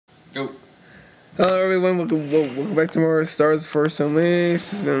Go. Hello everyone, welcome back to more Stars Force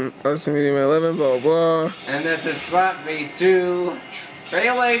Unleashed. It's been awesome meeting my 11, blah blah. And this is swatb2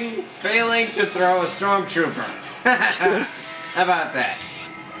 failing to throw a stormtrooper. How about that?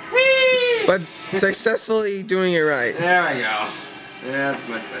 Whee! But successfully doing it right. There we go. Yeah, that's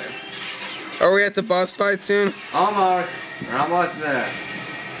much better. Are we at the boss fight soon? Almost. We're almost there.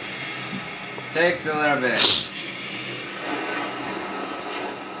 Takes a little bit.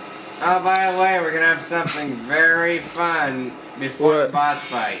 Oh, by the way, we're gonna have something very fun before the boss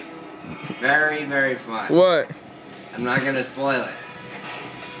fight. Very, very fun. What? I'm not gonna spoil it.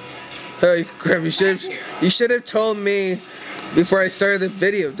 Holy crap, you should have told me before I started the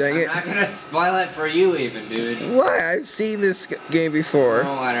video, dang it. I'm not gonna spoil it for you even, dude. Why? I've seen this game before.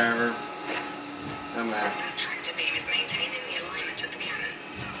 Oh, whatever. No matter. Tractor beam is maintaining the alignment of the cannon.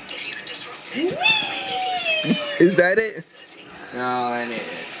 If you can disrupt it, Is that it? No, I need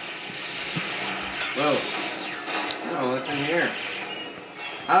it. Whoa. Oh, what's in here?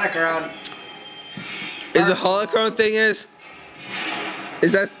 Holocron. Is the holocron thing is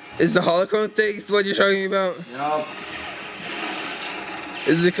the holocron thing what you're talking about? Nope.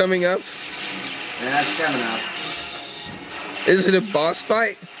 Is it coming up? Yeah, it's coming up. Is it a boss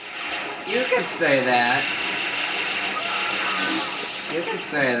fight? You could say that. You could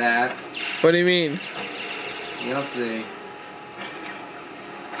say that. What do you mean? You'll see.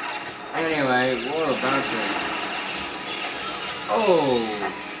 Anyway, we're about to... Oh!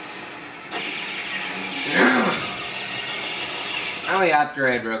 Let me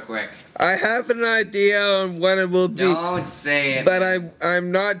upgrade real quick. I have an idea on what it will be. Don't say it. But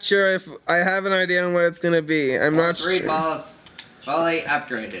I'm not sure if I have an idea on what it's gonna be. I'm not sure. 3 balls fully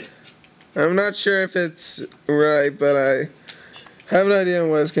upgraded. I'm not sure if it's right, but I have an idea on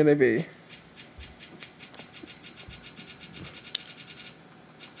what it's gonna be.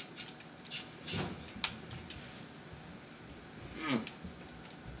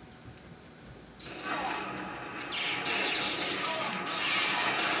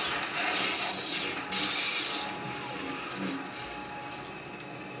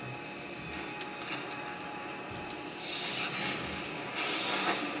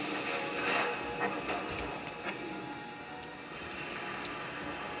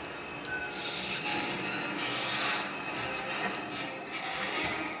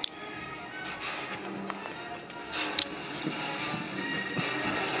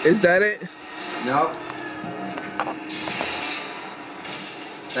 Is that it? Nope.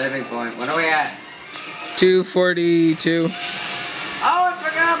 Saving point. What are we at? 242. Oh, I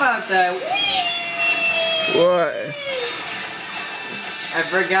forgot about that. What? I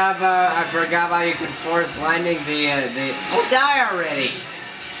forgot about you could force landing the oh, die already.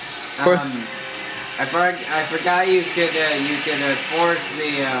 Force. I forgot you could force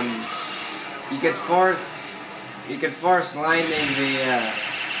the you could force landing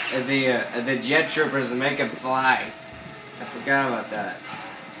the jet troopers to make them fly. I forgot about that.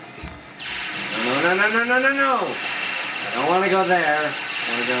 No. I don't want to go there.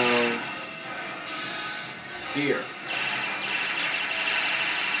 I want to go here.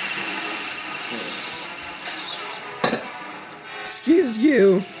 Excuse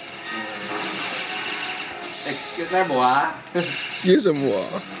you. Excusez-moi.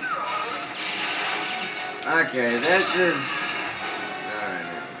 Excuse-moi. Okay, this is... Alright.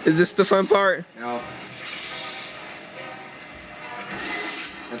 Is this the fun part? No.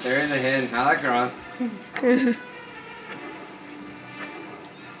 But there is a hidden holocron.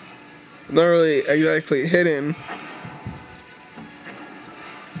 Not really exactly hidden.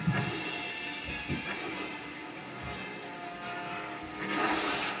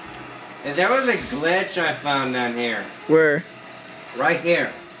 And there was a glitch I found down here. Where? Right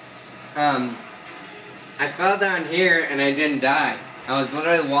here. I fell down here and I didn't die. I was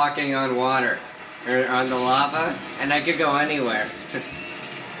literally walking on water. Or on the lava. And I could go anywhere.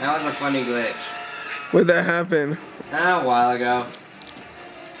 That was a funny glitch. Where'd that happen? A while ago.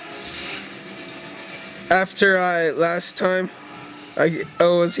 After last time I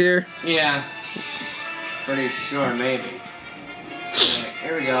was here? Yeah. Pretty sure, maybe. Alright,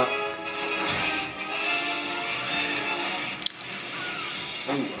 here we go.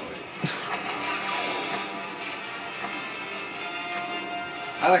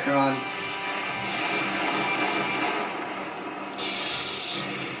 Holocron.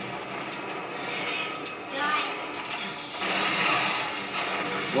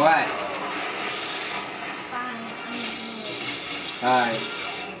 What? Bye.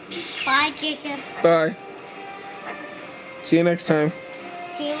 Bye, Jacob. Bye. See you next time.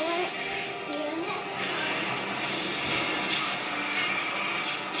 See you next.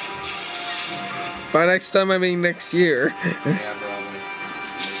 By next time, I mean next year. Yeah, probably.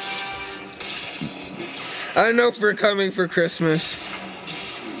 I don't know if we're coming for Christmas.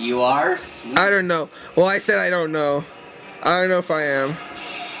 You are? Sweet. I don't know. Well, I said I don't know. I don't know if I am.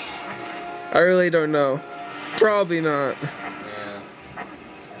 I really don't know. Probably not. Yeah.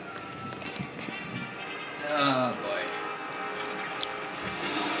 Oh boy.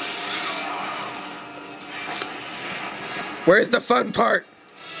 Where's the fun part?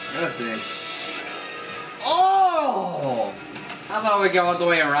 Let's see. Oh! How about we go all the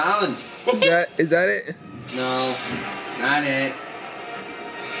way around? Is that it? No, not it.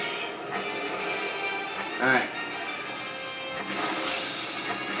 Alright.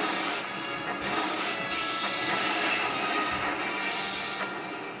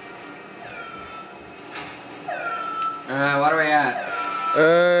 What are we at?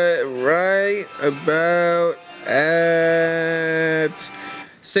 Right about at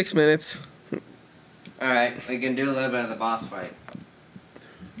 6 minutes. Alright, we can do a little bit of the boss fight.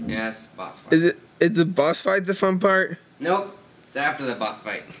 Yes, boss fight. Is the boss fight the fun part? Nope, it's after the boss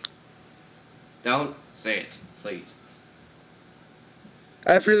fight. Don't say it, please.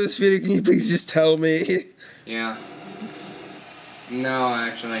 After this video, can you please just tell me? Yeah. No,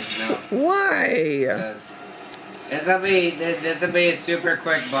 actually, no. Why? Because this'll be a super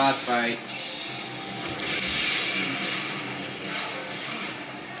quick boss fight.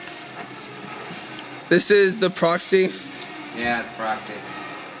 This is the Proxy. Yeah, it's Proxy.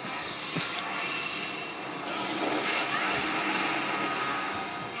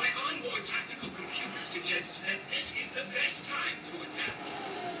 My onboard tactical computer suggests that this is the best time to attack.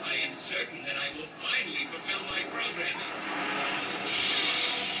 I am certain that I will finally fulfill my programming.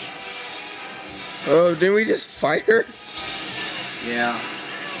 Oh, didn't we just fight her? Yeah.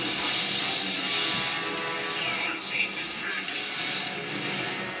 You seem distracted.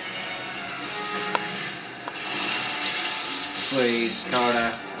 Please,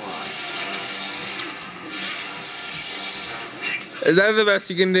 Coda. Come on. Is that the best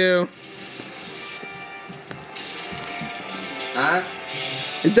you can do? Huh?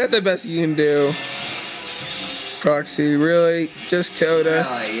 Is that the best you can do? Proxy, really? Just Coda?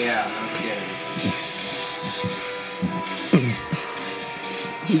 Really, yeah, I'm kidding.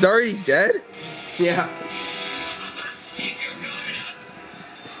 He's already dead? Yeah.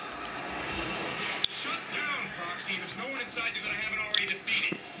 Shut down, Proxy. There's no one inside you that I haven't already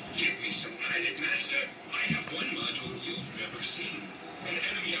defeated. Give me some credit, Master. I have one module you've never seen. An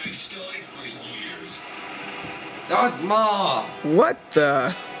enemy I've studied for years. Darth Maul! What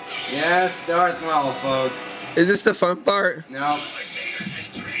the? Yes, Darth Maul, folks. Is this the fun part? No, My Vader has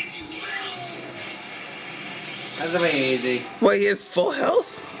trained you well. that's a bit easy. What, he has full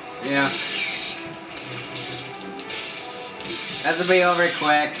health? Yeah. That's a bit over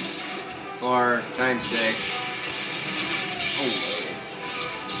quick for time's sake. Oh,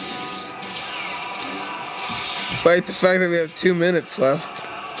 Despite the fact that we have 2 minutes left.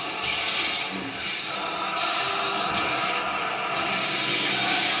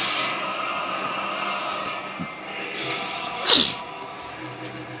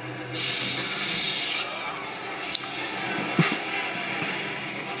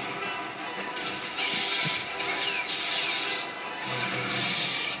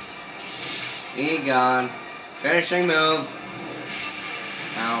 he gone. Finishing move.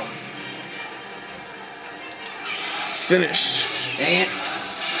 Ow. Finish. Dang it.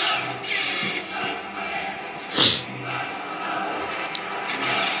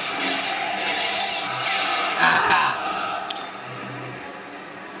 Ah!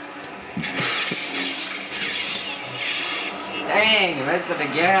 Dang, I missed it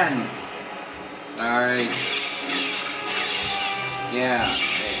again. Sorry. Yeah.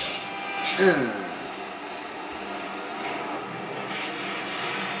 There you go.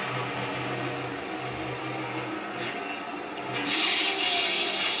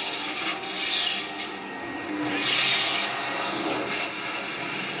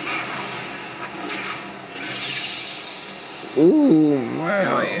 Ooh,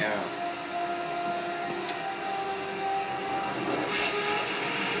 wow. Oh yeah.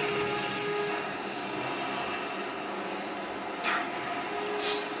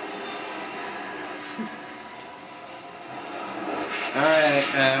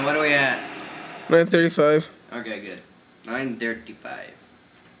 Alright, what are we at? 9:35. Okay, good. 9:35.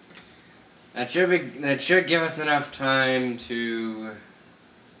 That should give us enough time to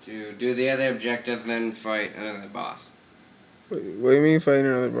do the other objective, then fight another boss. Wait, what do you mean fighting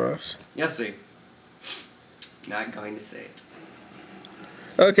another boss? You'll see. Not going to say it.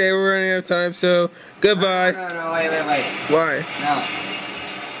 Okay, we're running out of time, so goodbye. No, wait. Why? No.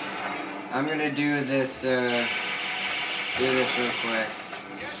 I'm gonna do this real quick.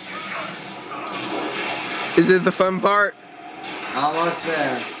 Is it the fun part? Almost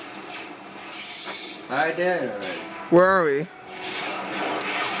there. I did already. Where are we?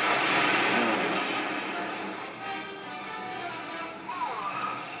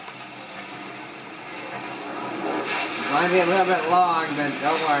 This might be a little bit long, but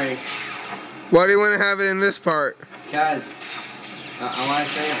don't worry. Why do you want to have it in this part? Because I want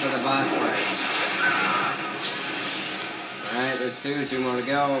to save it for the boss fight. Alright, let's do 2 more to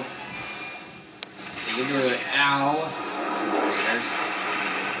go. We can do it. Ow.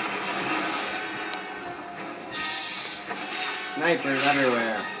 Snipers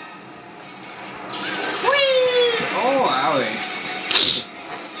everywhere. Whee! Oh, owie.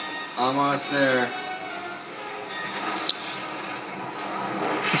 Almost there.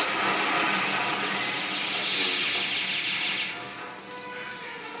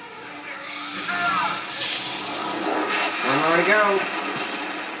 One more to go.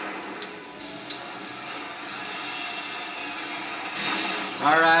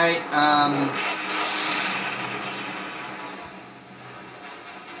 Alright,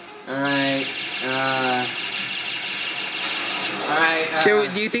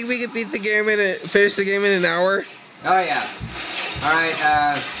 Do you think we could beat the game finish the game in an hour? Oh yeah. Alright,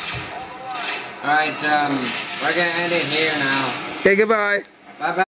 we're gonna end it here now. Okay, goodbye. Bye bye.